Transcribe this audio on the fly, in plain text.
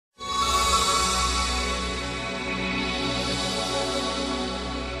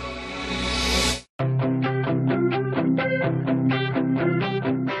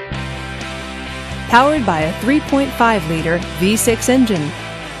powered by a 3.5-liter V6 engine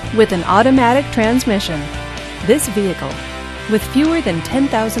with an automatic transmission. This vehicle, with fewer than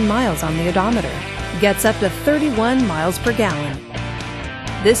 10,000 miles on the odometer, gets up to 31 miles per gallon.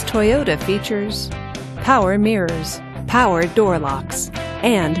 This Toyota features power mirrors, power door locks,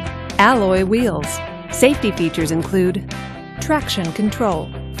 and alloy wheels. Safety features include traction control,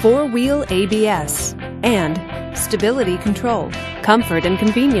 4-wheel ABS, and stability control. Comfort and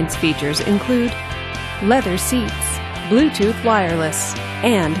convenience features include leather seats, Bluetooth wireless,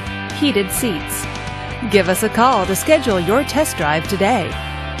 and heated seats. Give us a call to schedule your test drive today.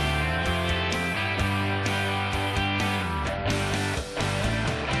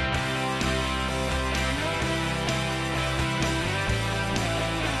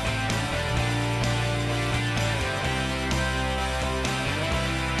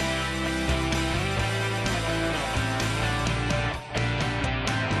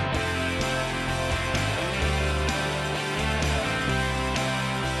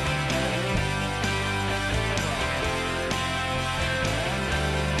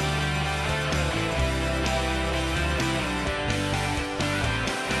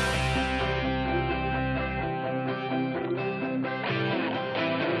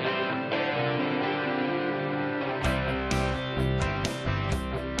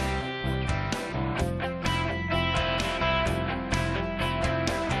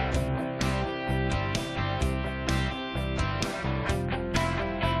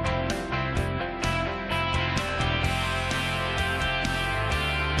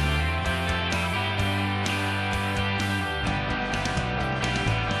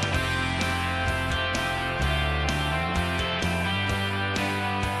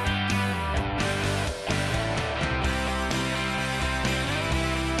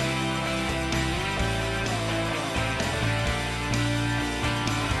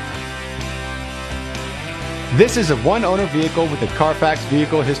 This is a one-owner vehicle with a Carfax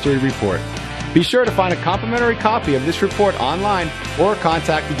Vehicle History Report. Be sure to find a complimentary copy of this report online or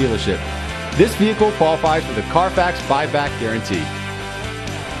contact the dealership. This vehicle qualifies for the Carfax buyback guarantee.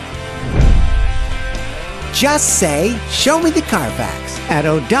 Just say, "Show me the Carfax" at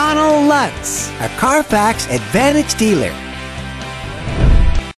O'Donnell Lutz, a Carfax Advantage dealer.